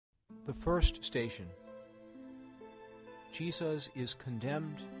The first station. Jesus is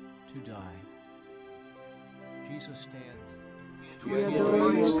condemned to die. Jesus stands. We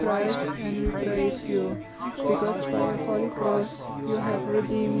adore you, Christ, and we praise you, because by your holy cross you have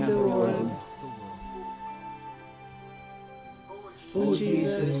redeemed the world. O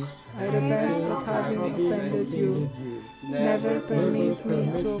Jesus, I repent of having offended you. Never permit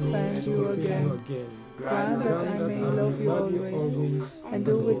me to offend you again. Grant that I may love you always, and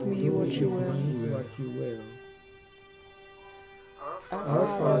do with me what you will. Our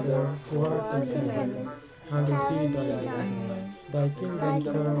Father, who art in heaven, hallowed be thy name. Thy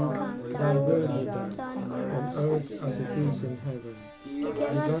kingdom come, thy will be done, on earth as it is in heaven. Give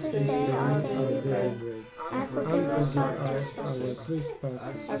us this day our daily bread, and forgive us our trespasses,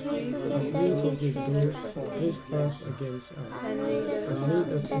 as we forgive those who trespass against us. And lead us not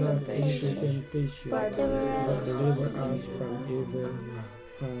into temptation, but deliver us from evil.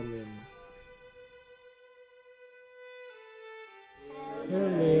 Amen. Hail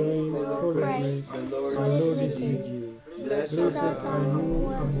Mary, full of grace, the Lord is with you. Blessed are you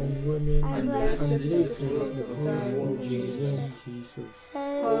among women, and blessed is the fruit of Jesus.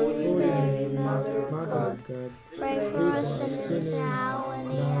 Holy Mary, Mother of God, pray for us sinners now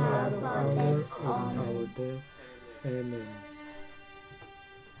and in the hour of our death. Amen.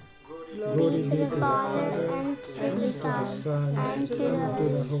 Glory to the Father, and to the Son, and to the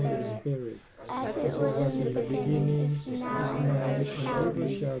Holy Spirit, as it was in the beginning, is now, and ever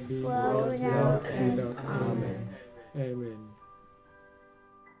shall be, world without end. Amen. Amen.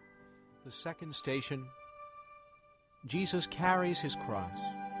 The second station. Jesus carries his cross.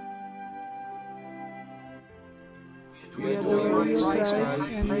 We adore you, Christ,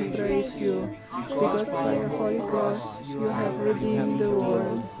 and we praise you, because by your holy cross you have redeemed the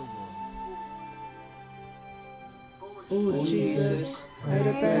world. O Jesus, I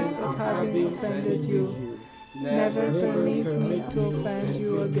repent of having offended you. Never permit me to offend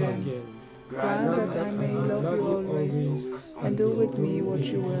you again. Grant that I may love you always, and do with me what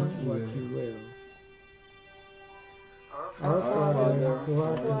you will. Our Father, who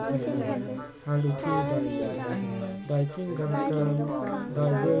art in heaven, hallowed be thy name. Thy kingdom come,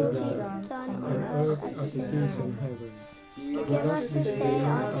 thy will be done, on earth as it is in heaven. Give us this day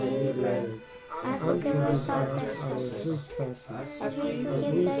our daily bread, and forgive us our trespasses, as we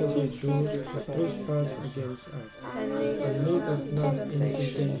forgive those who trespass against us. And lead us not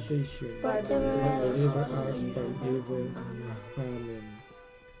into temptation, but deliver us from evil. Amen.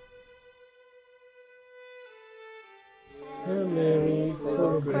 Hail Mary,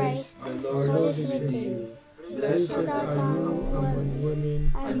 full of grace, the Lord is with you. Blessed are you among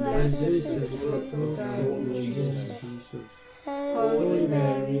women, and blessed is the fruit of thy womb, Jesus. Holy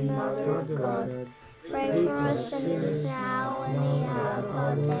Mary, Mother of God, pray for us sinners now and in the hour of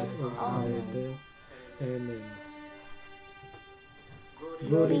our death. Amen. Amen.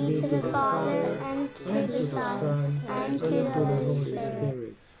 Glory to the Father, and to the Son, and to the Holy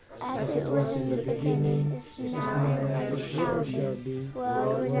Spirit, as it was in the beginning, is now, and ever shall be,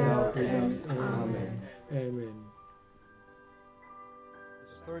 world without end. Amen. Amen.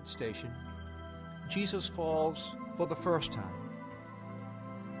 Third station. Jesus falls for the first time.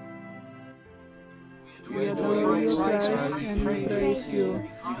 We adore you, Christ, and we praise you,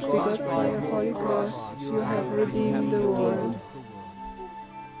 because by your holy cross you have redeemed the world.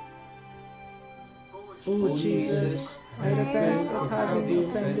 O Jesus, I repent of having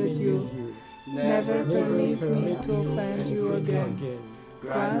offended you. Never permit me to offend you again.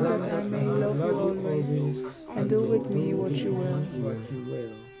 Grant that I may love you always, and do with me what you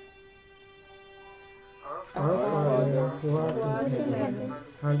will. Our Father, who art in heaven,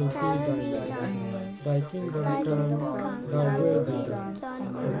 hallowed be thy name. Thy kingdom come, thy will be done,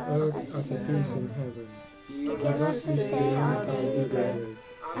 on earth as it is in heaven. Give us this day our daily bread,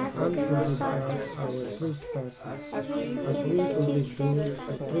 and forgive us our trespasses, as we forgive those who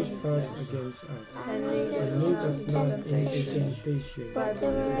trespass against us. And lead us not into temptation, but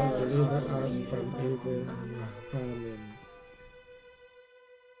deliver us from evil. Amen.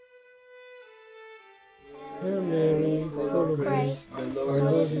 Hail Mary, full of grace, the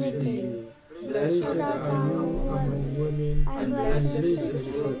Lord is with you. Blessed are you among women, and blessed is the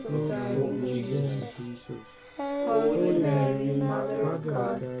fruit of thy womb, Jesus. Holy Mary, Mother of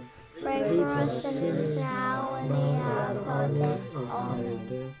God, pray for us sinners now and in the hour of our death.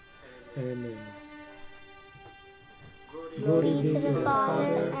 Amen. Amen. Glory to the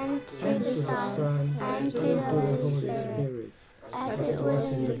Father, and to the Son, and to the Holy Spirit, as it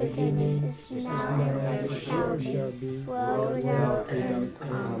was in the beginning, is now, and ever shall be, world without end.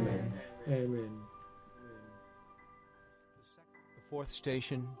 Amen. Amen. The fourth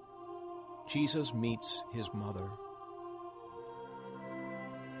station. Jesus meets his mother.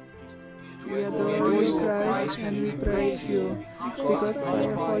 We adore you, Christ, and we praise you, because by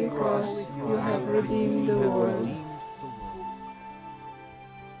your holy cross you have redeemed the world.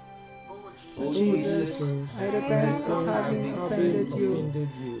 O Jesus, I repent of having offended you.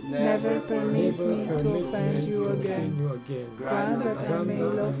 Never permit me to offend you again. Grant that I may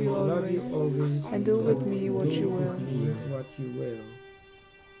love you always, and do with me what you will.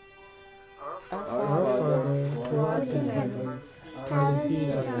 Our Father, who art in heaven, hallowed be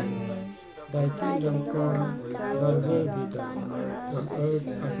thy name. Thy kingdom come, thy will be done, on earth as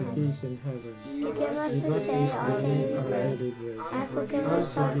it is in heaven. Give us this day our daily bread, and forgive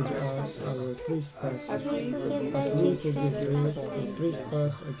us our trespasses, our trespasses, as we forgive as those we who forgive trespass those who against us.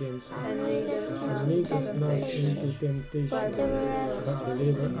 trespass against us. And lead us And not lead into us not temptation, into temptation, but deliver but us.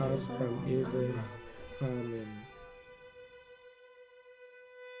 deliver us from evil. Amen.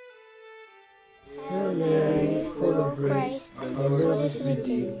 Hail Mary, full of grace, the Lord is with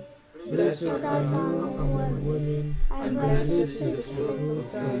you. Blessed are you among women, and blessed is the fruit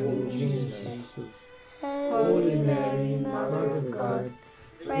of thy womb, Jesus. Holy Mary, Mother of God,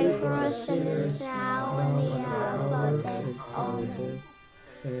 pray for us sinners now and in the hour of our death. Amen.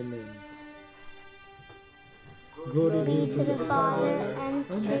 Amen. Glory be to the Father, and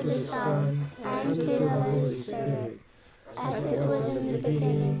to the Son, and to the Holy Spirit, as it was in the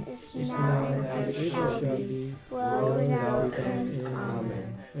beginning, is now, and ever shall be, world without end. Amen.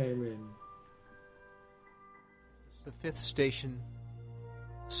 Amen. The fifth station,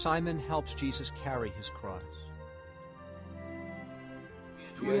 Simon helps Jesus carry his cross.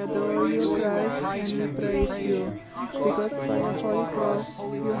 We adore you, Christ, and we praise you, because by your holy cross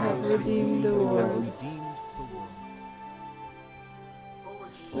you have redeemed the world.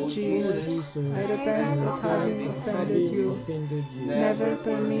 Jesus, I repent of having offended you. Never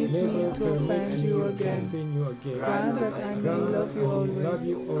permit me to offend you again. Grant that I may love you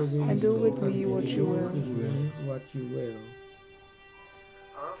always, and do with me what you will.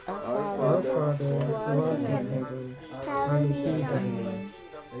 Our Father, who art in heaven, hallowed be thy name.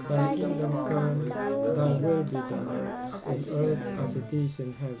 Thy kingdom come, thy will be done, on earth as it is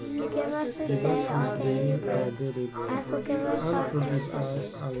in heaven. Give us this Give day us our this daily day our bread, daily bread, and forgive us our and forgive us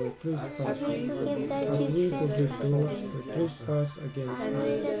trespasses, our as trespasses, we forgive those as who we forgive trespass those against who us. trespass against And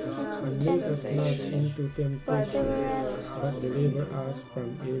lead us. us not And into lead us not temptation, into but temptation, deliver us. but deliver us from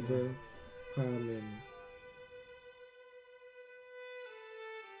evil. Amen.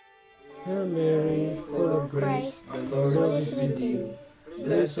 Hail Mary, full of grace, the Lord is with you.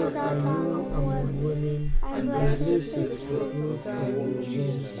 Blessed are you among women, and blessed is the fruit of thy womb,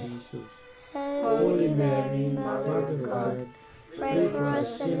 Jesus. Holy Mary, Mother of God, pray for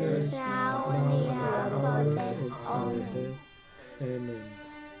us sinners now and in the hour of our death. Amen. Amen.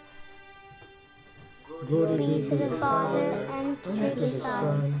 Glory be to the Father, and to the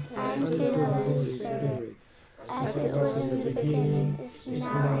Son, and to the Holy Spirit, as it was in the beginning, is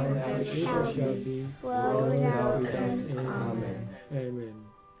now, and ever shall be, world without end. Amen. Amen.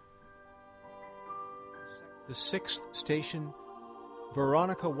 The sixth station,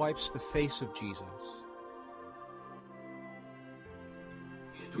 Veronica wipes the face of Jesus.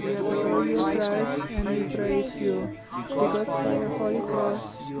 We adore you, Christ, and we praise you, because by your holy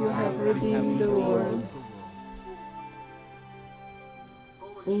cross you have redeemed the world.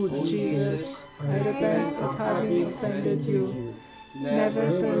 O Jesus, I repent of having offended you.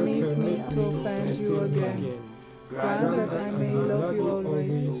 Never permit me to offend you again. Grant that I may love you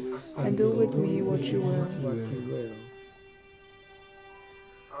always, and do with me what you will.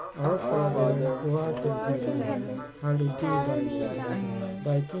 Our Father, who art in heaven, hallowed be thy name.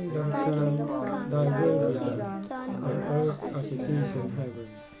 Thy kingdom come, thy will be done, on earth as it is in heaven.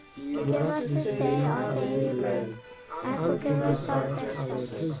 Give us this day our daily bread, and forgive us our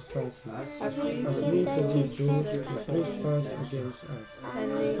trespasses, as we forgive those who trespass against us.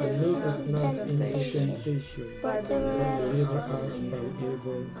 And lead us not into temptation, but deliver us from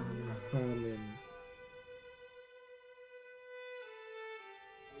evil. Amen.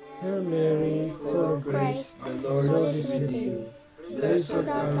 Hail Mary, full of grace, the Lord is with you. Blessed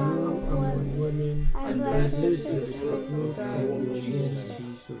are you among women, and blessed is the fruit of thy womb,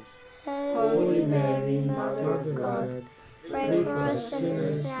 Jesus. Holy Mary, Mother of God, pray for us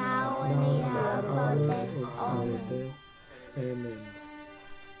sinners now and in the hour of our death. Amen. Amen.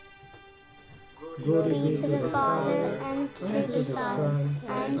 Glory be to the Father, and to the Son,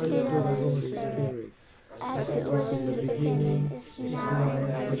 and to the Holy Spirit, as it was in the beginning, is now,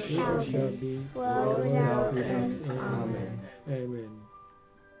 and ever shall be, world without end. Amen. Amen.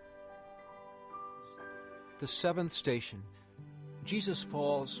 The seventh station, Jesus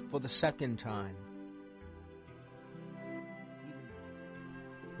falls for the second time.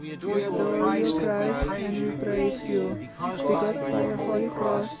 We adore you, O Christ, and we praise you, because by your holy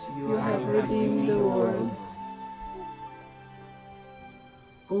cross you have redeemed the world.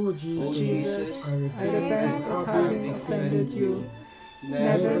 O Jesus, I repent of having offended you.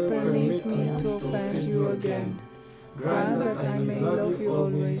 Never permit me to offend you again. Grant that I may love you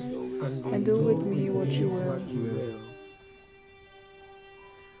always, and do with me what you will.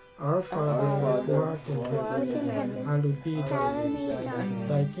 Our Father, who art who art in heaven, hallowed be thy name.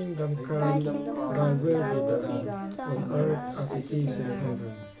 Thy kingdom come, thy will be done, on earth as it is in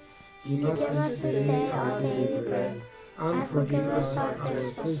heaven. Give us this day our daily bread, and forgive us our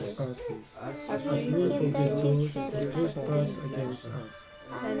trespasses, as we forgive those who trespass against us.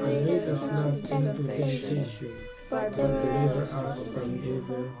 And lead us not into temptation, but deliver us from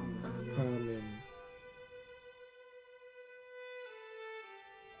evil. Amen.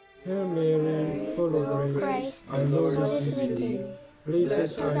 Hail Mary, full of grace, our Lord is with thee.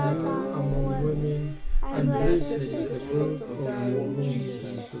 Blessed are you among women, and blessed is the fruit of thy womb,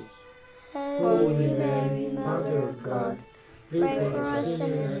 Jesus. Holy Mary, Mother of God, pray for us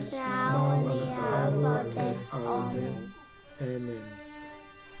sinners now and at the hour of our death. Amen. Amen.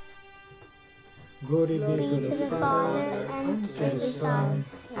 Glory be to the Father, and to the Son,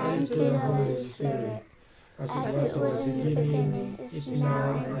 and to the Holy Spirit, as it was in the beginning, is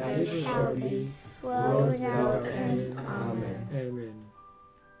now, and ever shall be, world without end. Amen. Amen.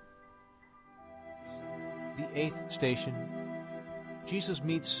 The eighth station, Jesus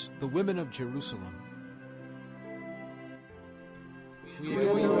meets the women of Jerusalem. We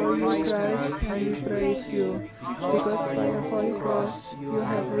adore you, Christ, and we praise you, because by your holy cross you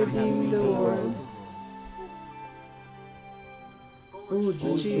have redeemed the world. O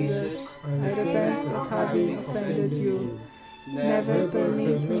Jesus, I repent of having offended you. Never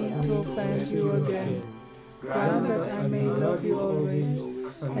permit me to offend you again. Grant that I may love you always,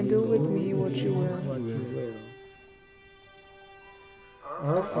 and do with me what you will.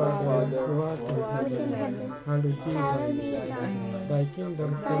 Our Father, who art in heaven, hallowed be thy name. Thy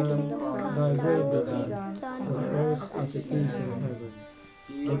kingdom come, thy will be done, on earth as it is in heaven.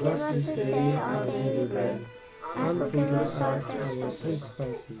 Give us this day our daily bread, and forgive us our trespasses,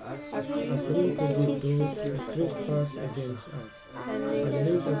 as we forgive those who trespass against us. And lead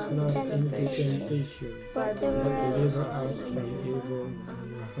us not into temptation, but deliver us from evil.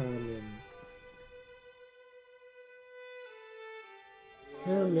 Amen.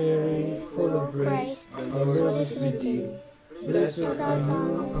 Hail Mary, full of grace, our Lord is with thee. Blessed are you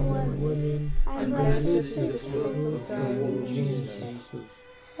among women, and blessed is the fruit of thy womb, Jesus.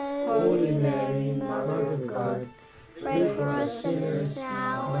 Holy Mary, Mother of God, pray for us sinners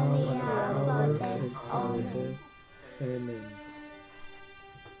now and in the hour of our death. Amen. Amen.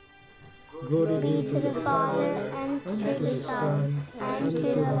 Glory be to the Father, and to the Son, and to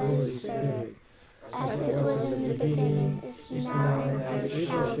the Holy Spirit, as it was in the beginning, is now, and ever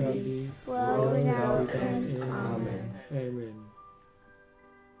shall be, world without end. Amen. Amen.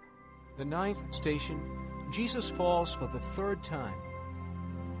 The ninth station, Jesus falls for the third time.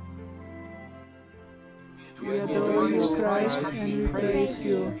 We adore you, Christ, and we praise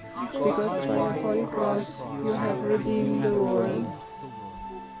you, because by your holy cross you have redeemed the world.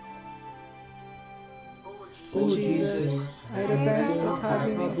 O Jesus, I repent of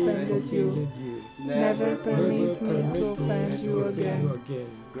having offended you. Never permit me to offend you again.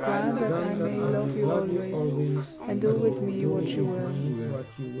 Grant that I may love you always, and do with me what you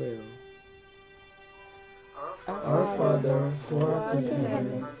will. Our Father, who art in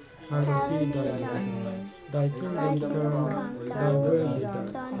heaven, hallowed be thy name. Thy kingdom come, thy will be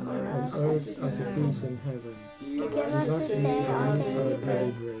done, on earth as it is in heaven. Give us this day our daily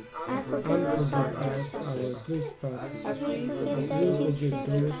bread, and forgive us our trespasses, as we forgive those who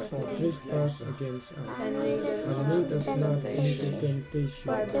trespass against us. And lead us not into temptation,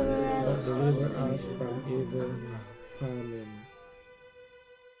 but deliver us from evil. Amen.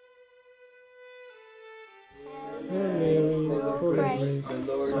 Hail Mary, full of grace, our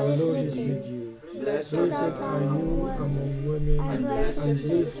Lord is with you. Blessed are you among women, and blessed is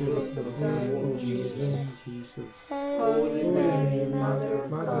the fruit of Jesus. Holy Mary, Mother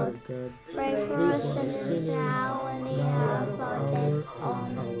of God, pray for us sinners now and in the hour of our death.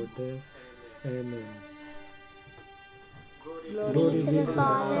 Amen. Amen. Glory be to the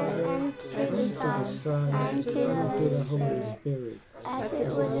Father, and to the Son, and to the Holy Spirit, as it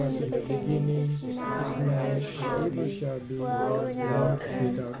was in the beginning, is now, and ever shall be, world without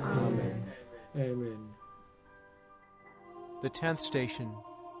end. Amen. Amen. The 10th station,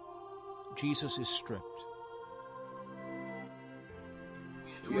 Jesus is stripped.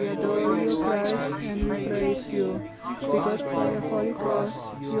 We adore you, Christ, and we praise you, because by the holy cross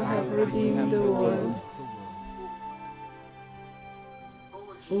you have redeemed the world.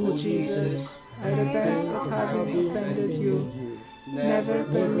 O Jesus, I repent of having offended you. Never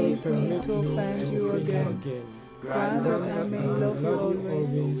permit me to offend you again. Grant that I may love you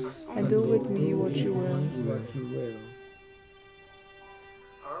always, and do with me what you will.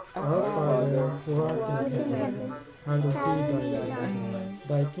 Our Father, who art in heaven, hallowed be thy name.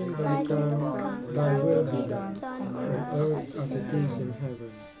 Thy kingdom come, thy will be done, on earth as it is in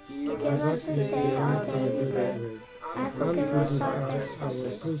heaven. Give us this day our daily bread, and forgive us our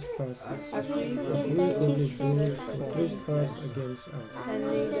trespasses, as we forgive those who trespass against us. And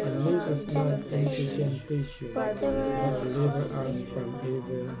lead us not into temptation, but deliver us from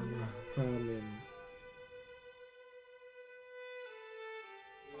evil. Amen.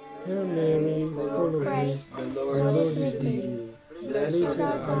 Hail Mary, full of grace, the Lord is with you. Blessed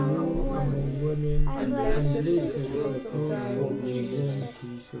are you among women, and blessed is the fruit of thy womb, Jesus.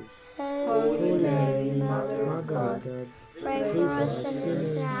 Holy Mary, Mother of God, pray for us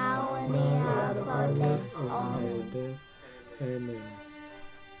sinners now and in the hour of our death. Amen. Amen.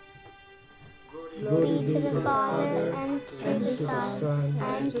 Glory be to the Father, and to the Son,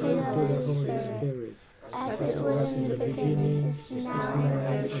 and to the Holy Spirit, as it was in the beginning, is now,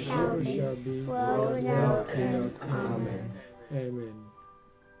 and ever shall be, world without end. Amen. Amen.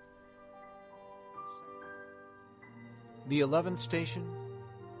 The 11th station,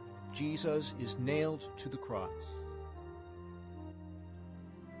 Jesus is nailed to the cross.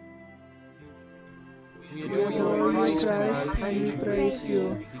 We adore you, Christ, and we praise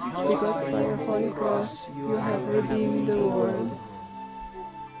you, because by the holy cross you have redeemed the world.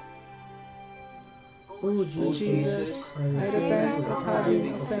 O Jesus, I repent of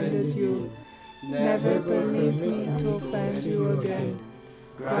having offended you. Never permit me to offend you again.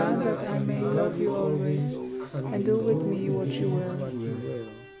 Grant that I may love you always, and do with me what you will.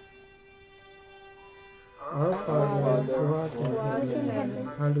 Our Father, who art in heaven,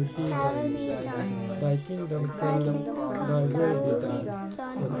 hallowed be thy name. Thy kingdom come, thy will be done,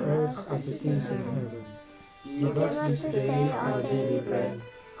 on earth as it is in heaven. Give us this day our daily bread,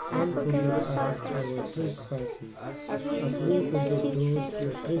 and forgive us our trespasses, as we forgive those who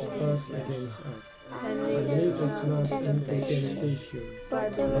trespass against us. And lead us not into temptation,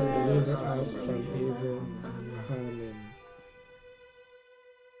 but deliver us from evil. Amen.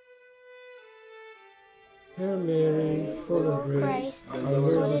 Hail Mary, full of grace, the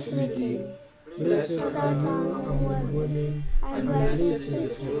Lord is with you. Blessed are you among women, and blessed is the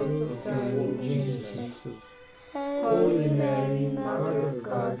fruit of thy womb, Jesus. Holy Mary, Mother of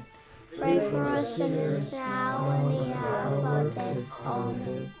God, pray for us sinners now and in the hour of our death.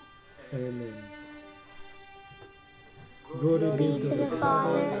 Amen. Amen. Glory be to the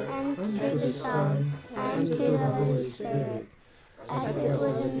Father, and to the Son, and to the Holy Spirit, as it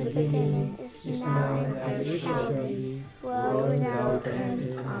was in the beginning, is now, and ever shall be, world without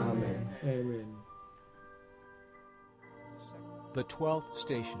end. Amen. Amen. The 12th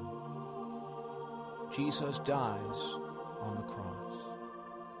station, Jesus dies on the cross.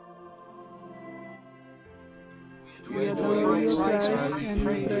 We adore you, Christ, and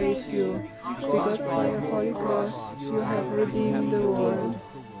we praise you, because by the holy cross you have redeemed the world.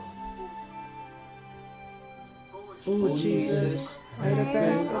 O Jesus, I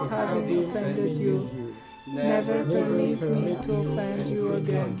repent of having offended you. Never permit me to offend you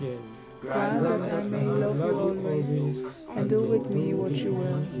again. Grant that I may love you always, and do with me what you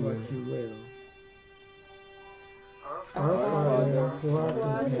will. Our Father, who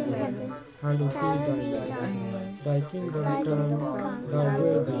art in heaven, hallowed be thy name. Thy kingdom come, thy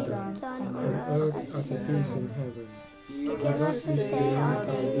will be done, on earth as it is in heaven. Give us this day our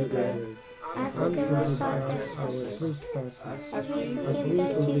daily bread, and forgive us our trespasses, as we forgive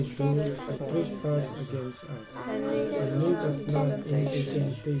those who trespass against us. And lead us not into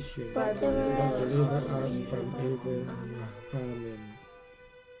temptation, but deliver us from evil. Amen.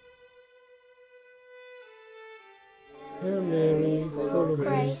 Hail Mary, full of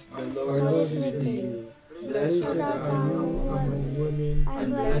grace, the Lord is with you. Blessed are you among women,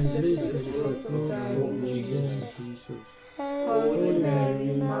 and blessed is the fruit of thy womb, Jesus. Holy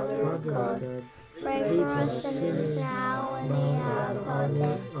Mary, Mother of God, pray for us sinners now and in the hour of our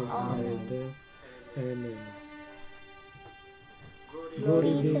death. Amen. Amen.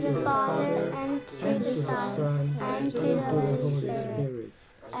 Glory be to the Father, and to the Son, and to the Holy Spirit,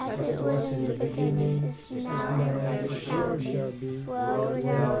 as it was in the beginning, is now, and ever shall be, world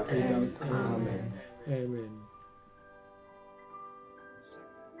without end. Amen. Amen.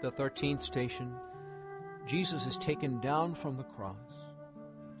 The 13th station, Jesus is taken down from the cross.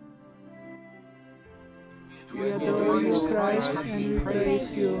 We adore you, Christ, and we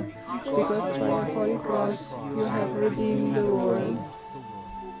praise you, because by your holy cross you have redeemed the world.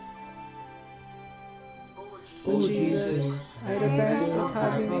 O Jesus, I repent of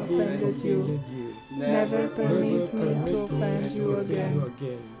having offended you. Never permit me to offend you again.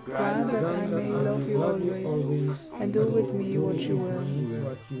 Grant that I may love you always, and do with me what you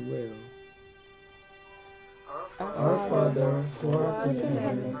will. Our Father, who art in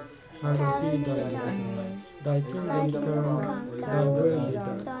heaven, hallowed be thy name. Thy kingdom come, thy will be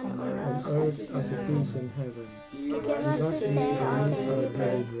done, on earth as it is in heaven. Give us this day our daily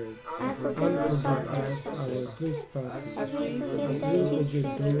bread, and forgive us our trespasses, trespasses, as we forgive those who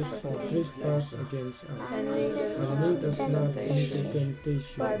trespass against us. And lead us And not lead us into not into temptation,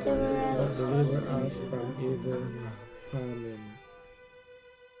 temptation, but but deliver us from evil. Amen.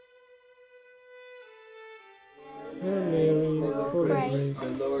 Hail Mary, full of grace, the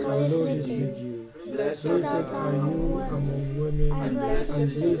Lord is with you. Blessed are you among women, and blessed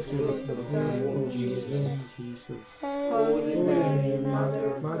is the fruit of thy womb, Jesus. Holy Mary, Mother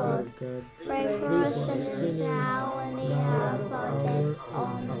of Mother God, of God, pray for us sinners now and in the hour of our death.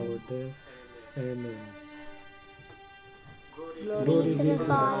 Amen. Amen. Glory to the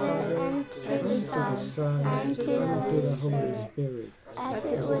Father, and to the Son, and to the Holy Spirit, as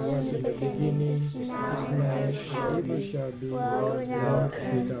it was in the beginning, is now, and ever shall be, world without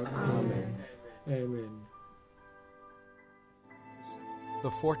end. Amen. Amen. The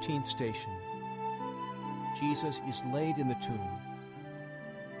 14th station. Jesus is laid in the tomb.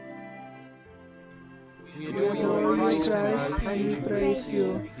 We We adore you, Christ, and we praise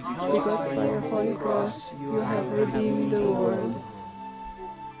you, because by your holy cross you have redeemed the world.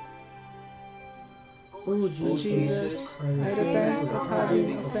 O Jesus, I repent of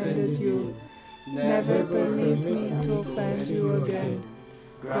having offended you. Never permit me to offend you again.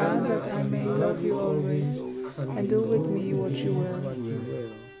 Grant that I may love you always, and do with me what you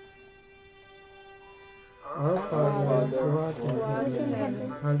will. Our Father, who art Who in art heaven,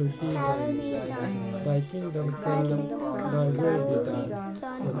 in hallowed be thy Hallowed be name. thy name. Thy kingdom Thy kingdom come, come, thy thy will will be be done,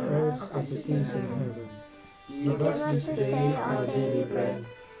 done, on earth as it is in heaven. Give us this day our daily bread,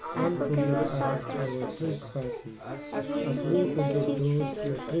 and forgive us our trespasses, As we as we forgive those forgive who those who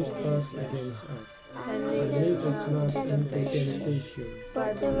trespass against us. and And lead lead us us not not into into temptation, temptation,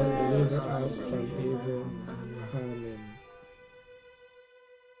 but but deliver deliver us us from from evil. evil. Amen.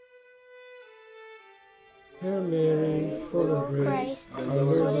 Hail Mary, full of grace, the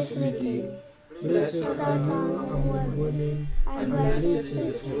Lord is with you. Blessed are you among women, and blessed is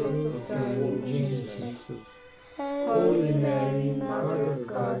the fruit of thy womb, Jesus. Holy Mary, Mother of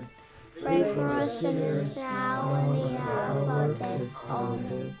God, pray for us sinners now and in the hour of our death.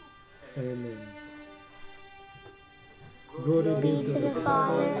 Amen. Amen. Glory Be to the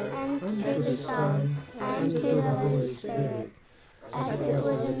Father, and to the Son, and to the Holy Spirit, as it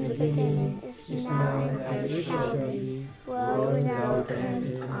was in the beginning, is now, and ever shall be, world without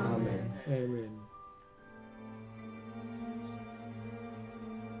end. Amen. Amen.